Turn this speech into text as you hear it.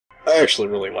I actually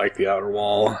really like the outer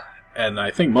wall, and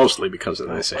I think mostly because of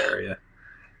this area.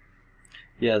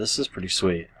 Yeah, this is pretty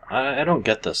sweet. I don't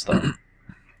get this, though.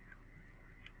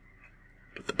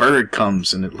 But the bird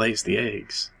comes and it lays the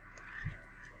eggs.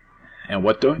 And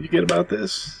what don't you get about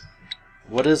this?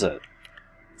 What is it?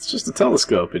 It's just a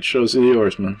telescope. It shows you the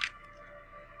oarsman.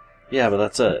 Yeah, but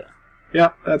that's it.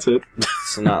 Yeah, that's it.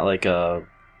 It's not like a...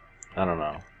 I don't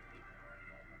know.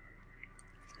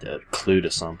 A clue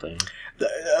to something.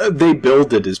 They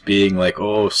build it as being like,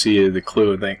 oh, see the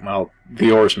clue, and think, well,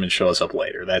 the oarsman shows up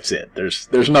later. That's it.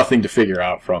 There's nothing to figure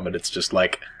out from it. It's just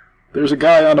like, there's a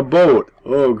guy on a boat.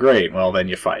 Oh, great. Well, then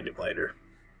you find him later.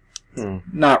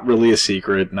 Not really a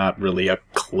secret, not really a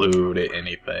clue to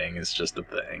anything. It's just a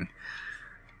thing.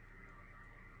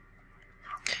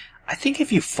 I think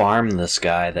if you farm this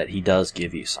guy, that he does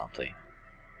give you something.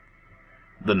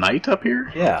 The knight up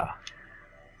here? Yeah.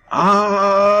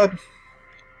 I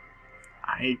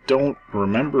don't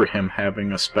remember him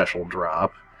having a special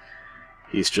drop.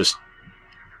 He's just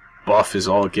buff as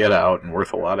all get out and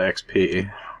worth a lot of XP.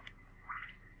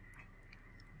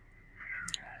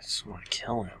 I just want to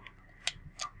kill him.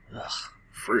 Ugh.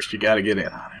 First you gotta get in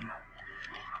on him.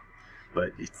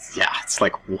 But, it's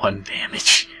like 1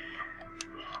 damage.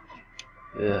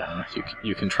 Yeah.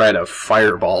 You can try to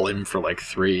fireball him for like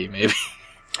 3, maybe.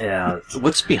 Yeah.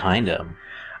 What's behind him?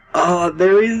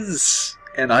 There is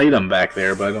an item back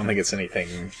there, but I don't think it's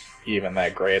anything even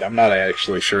that great. I'm not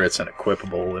actually sure it's an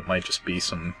equipable. It might just be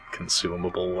some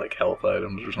consumable, like health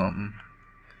items or something.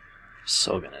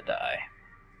 So gonna die.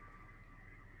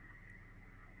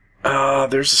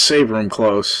 There's a save room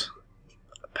close.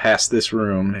 Past this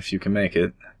room, if you can make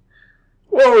it.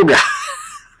 Whoa, God!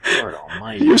 Lord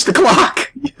almighty. Use the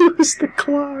clock! Use the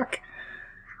clock!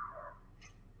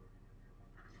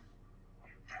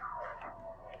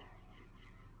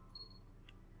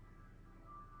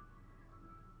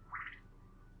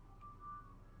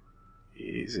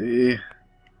 Easy.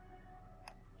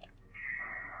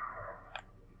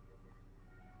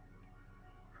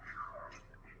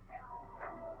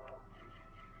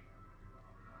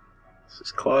 This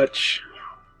is clutch.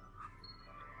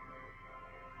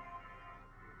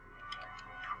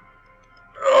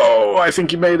 Oh, I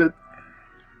think you made it.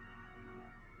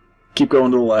 Keep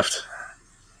going to the left.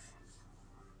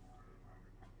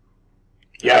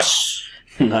 Yes!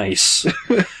 Nice.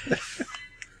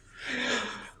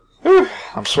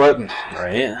 I'm sweating.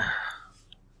 Right?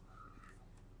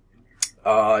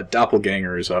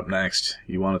 Doppelganger is up next.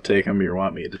 You want to take him or you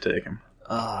want me to take him?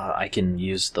 I can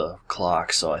use the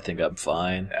clock, so I think I'm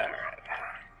fine. Alright.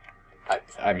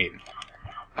 I mean,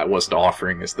 I wasn't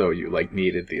offering as though you, like,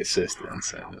 needed the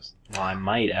assistance. Well, I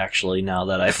might, actually, now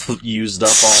that I've used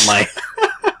up all my...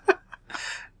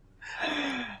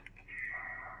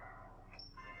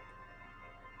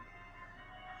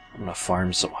 I'm gonna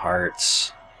farm some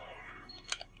hearts.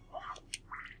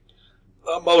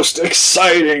 The most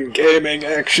exciting gaming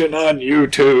action on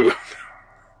YouTube.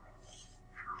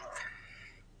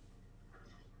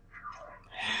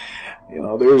 You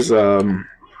know, there's,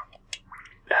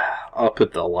 up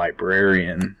at the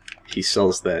librarian, he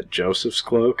sells that Joseph's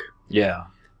cloak. Yeah.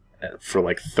 For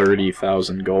like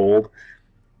 30,000 gold.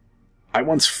 I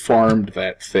once farmed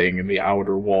that thing in the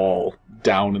outer wall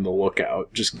down in the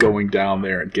lookout, just going down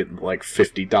there and getting like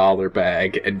 $50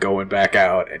 bag and going back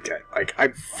out, and like I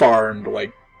farmed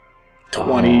like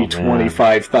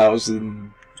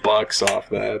 25,000 bucks off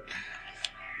that.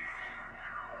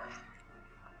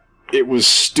 It was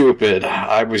stupid.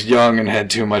 I was young and had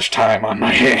too much time on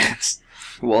my hands.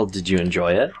 Well, did you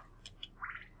enjoy it?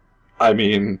 I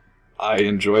mean, I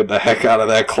enjoyed the heck out of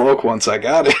that cloak once I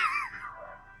got it.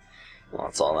 Well,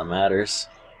 that's all that matters.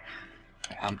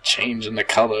 I'm changing the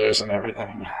colors and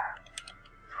everything.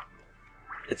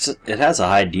 It has a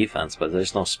high defense, but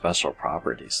there's no special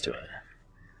properties to it.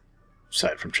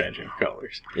 Aside from changing the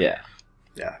colors. Yeah.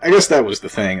 Yeah, I guess that was the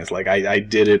thing, is like I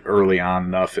did it early on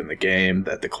enough in the game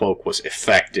that the cloak was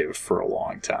effective for a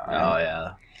long time. Oh,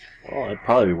 yeah. Well, it'd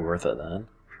probably be worth it then.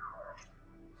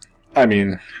 I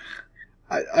mean,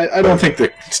 I don't think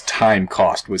the time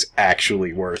cost was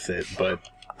actually worth it, but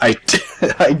I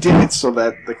did it so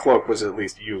that the cloak was at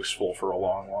least useful for a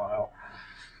long while.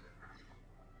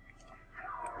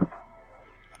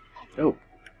 Oh,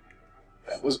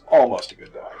 that was almost a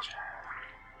good dodge.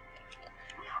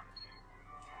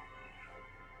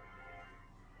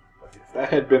 But if that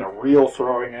had been a real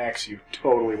throwing axe, you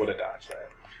totally would have dodged that.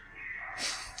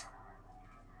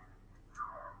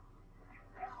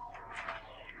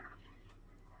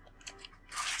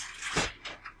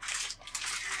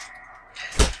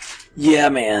 Yeah,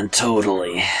 man,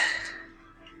 totally.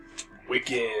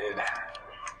 Wicked.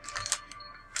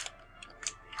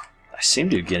 seem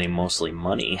to be getting mostly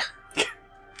money.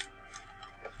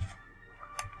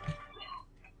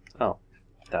 Oh,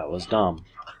 that was dumb.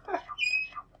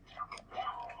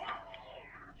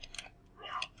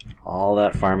 All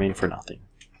that farming for nothing.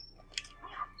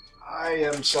 I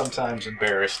am sometimes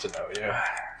embarrassed to know you.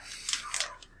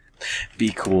 Be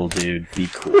cool, dude. Be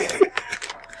cool.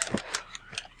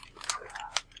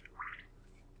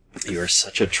 You are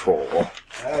such a troll.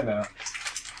 I know.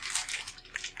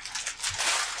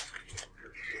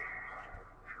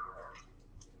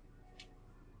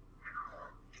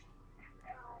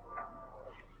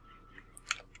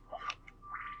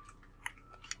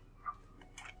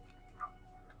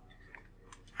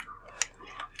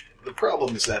 The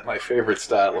problem is that my favorite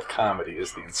style of comedy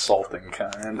is the insulting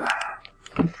kind.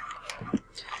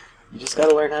 You just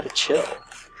gotta learn how to chill.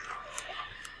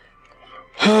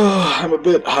 I'm a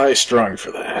bit high-strung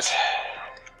for that.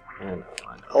 I know.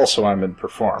 Also, I'm in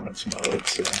performance mode,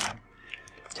 so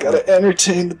gotta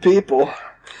entertain the people.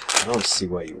 I don't see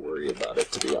why you worry about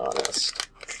it, to be honest.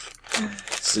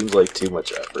 Seems like too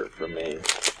much effort for me.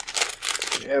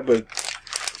 Yeah, but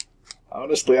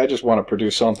honestly, I just want to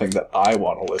produce something that I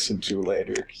want to listen to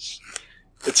later.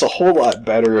 It's a whole lot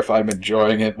better if I'm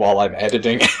enjoying it while I'm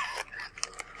editing.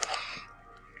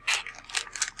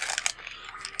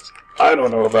 I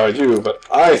don't know about you, but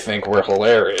I think we're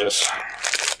hilarious.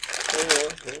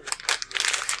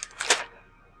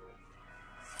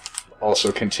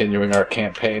 Also continuing our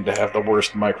campaign to have the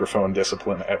worst microphone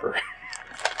discipline ever.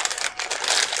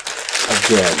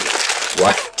 Again,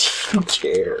 why do you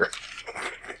care?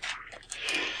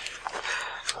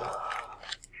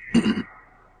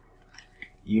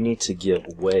 You need to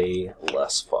give way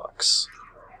less fucks.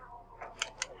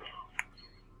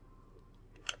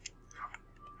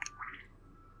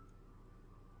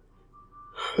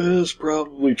 That's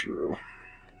probably true.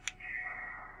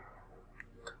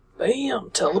 Bam!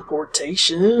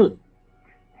 Teleportation!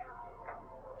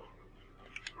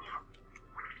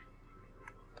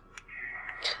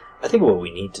 I think what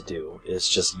we need to do is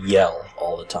just yell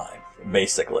all the time,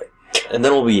 basically. And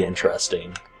then it'll be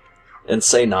interesting. And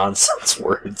say nonsense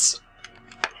words.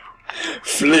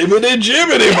 Flippity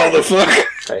jibbity, motherfucker!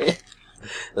 Right?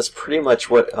 That's pretty much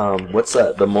what, what's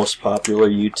that, the most popular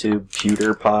YouTube,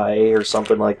 PewDiePie or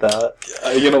something like that?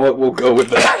 You know what, we'll go with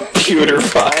that.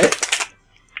 PewDiePie.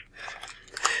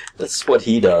 That's what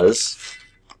he does.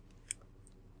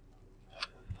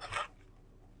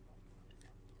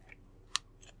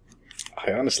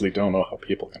 I honestly don't know how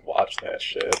people can watch that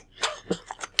shit.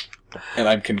 And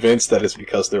I'm convinced that it's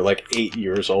because they're like 8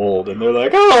 years old and they're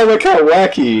like, oh, look how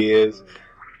wacky he is.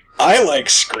 I like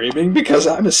screaming because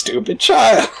I'm a stupid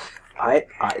child.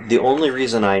 The only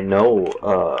reason I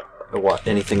know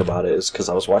anything about it is because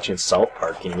I was watching South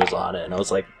Park and he was on it, and I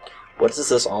was like, what is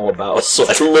this all about? So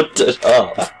I looked it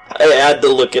up. I had to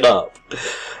look it up.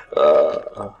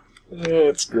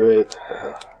 It's great.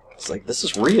 It's like, this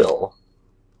is real.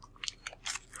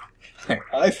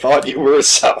 I thought you were a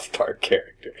South Park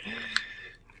character.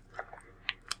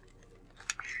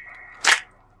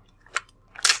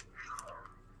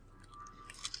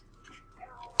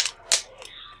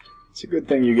 It's a good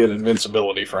thing you get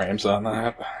invincibility frames on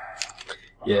that.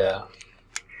 Yeah.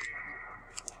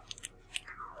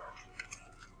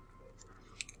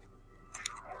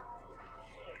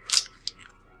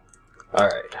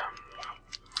 Alright.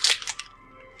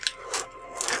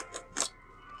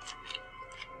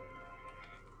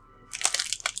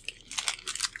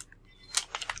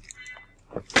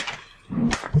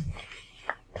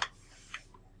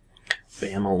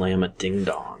 Bama Lama Ding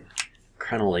Dong.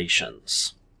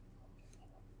 Crenellations.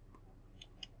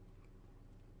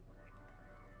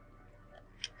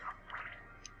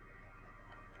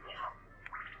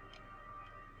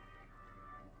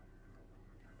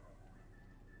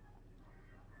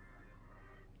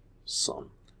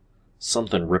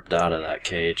 Something ripped out of that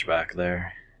cage back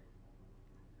there.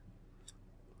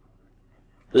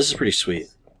 This is pretty sweet.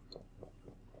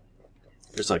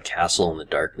 There's a castle in the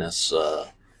darkness.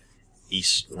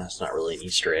 That's not really an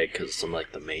Easter egg because it's in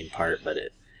like the main part, but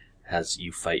it has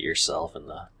you fight yourself and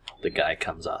the guy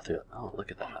comes out through it. Oh,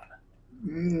 look at that.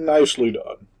 Nicely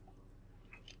done.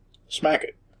 Smack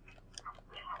it.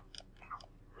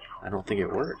 I don't think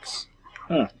it works.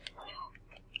 Huh.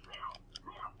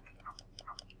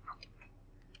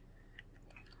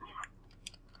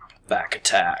 Back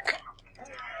attack.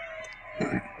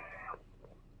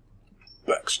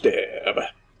 Backstab.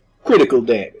 Critical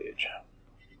damage.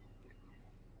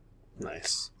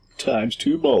 Nice.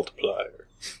 ×2 multiplier.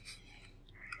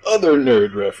 Other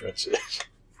nerd references.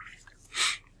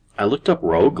 I looked up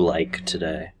roguelike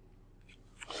today.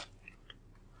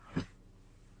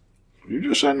 you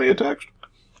just send me a text?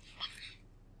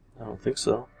 I don't think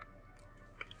so.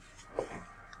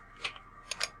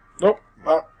 Nope,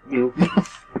 not you.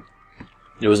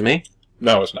 It was me?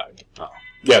 No, it's not. Oh.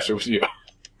 Yes, it was you.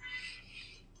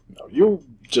 No, you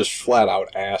just flat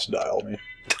out ass dial me.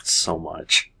 So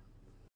much.